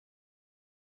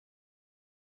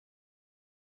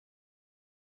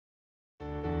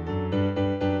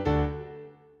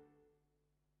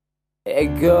Hey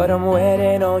girl, I'm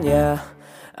waiting on ya,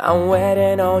 I'm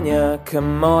waiting on ya.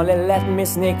 Come on and let me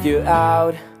sneak you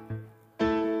out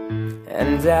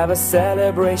and have a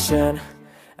celebration,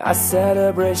 a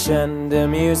celebration. The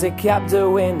music up, the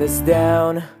windows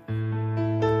down.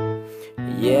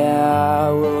 Yeah,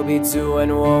 we'll be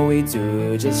doing what we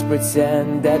do. Just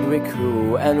pretend that we're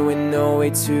cool and we know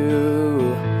it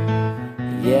too.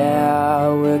 Yeah,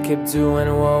 we'll keep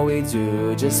doing what we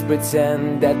do. Just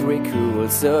pretend that we're cool.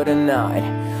 So tonight,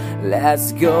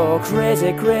 let's go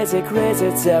crazy, crazy,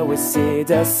 crazy till we see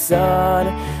the sun.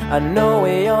 I know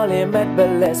we only met, but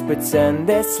let's pretend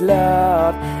it's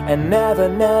love and never,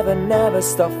 never, never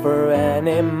stop for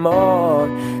anymore.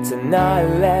 Tonight,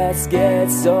 let's get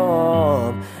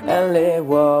some and live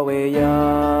what we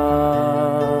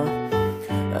are,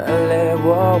 and live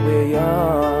what we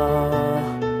are.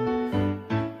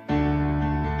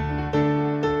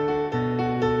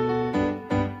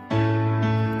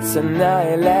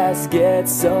 Tonight let's get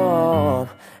some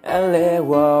and live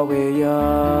what we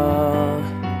are.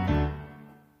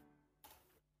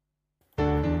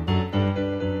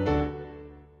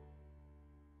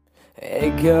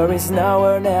 Hey girl, it's now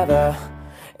or never,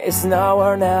 it's now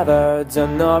or never.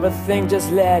 Don't overthink,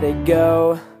 just let it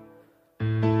go.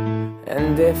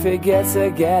 And if we get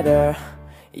together,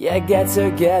 yeah, get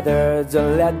together.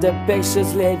 Don't let the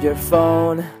pictures leave your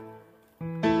phone.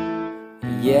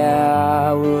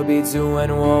 Yeah, we'll be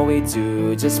doing what we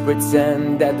do. Just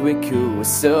pretend that we're cool.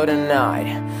 So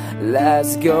tonight,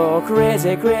 let's go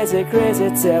crazy, crazy, crazy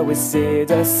till we see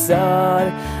the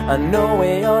sun. I know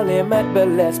we only met, but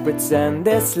let's pretend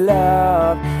it's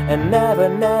love and never,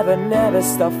 never, never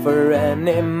stop for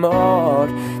anymore.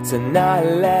 Tonight,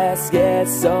 let's get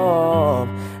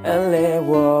some and live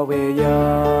what we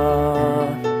are,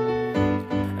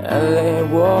 and live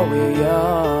what we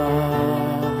are.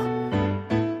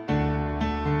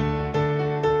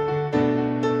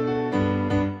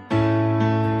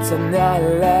 Tonight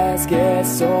let's get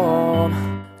some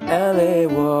and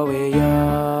live what we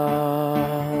are.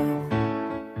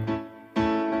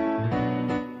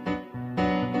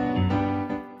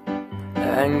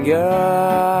 And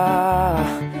girl,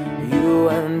 you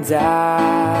and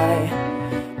I,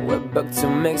 we're back to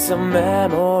make some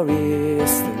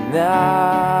memories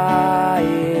tonight.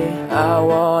 I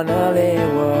wanna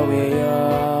live what we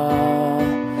are,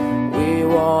 we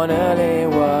wanna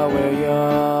live what we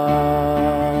are.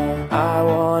 I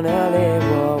wanna live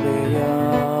what we're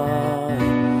young,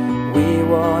 we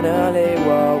wanna live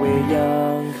what we're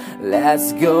young.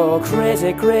 Let's go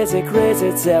crazy, crazy,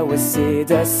 crazy till we see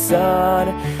the sun.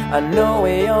 I know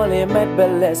we only met, but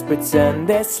let's pretend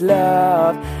it's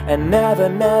love and never,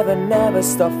 never, never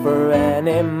stop for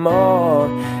anymore.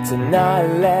 Tonight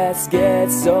let's get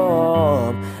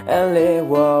some and live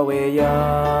what we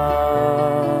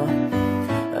are,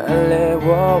 and live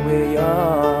what we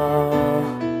are.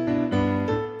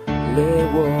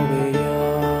 Live what we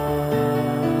are.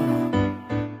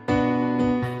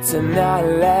 Tonight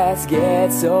let's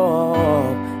get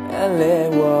some and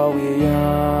live what we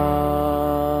are.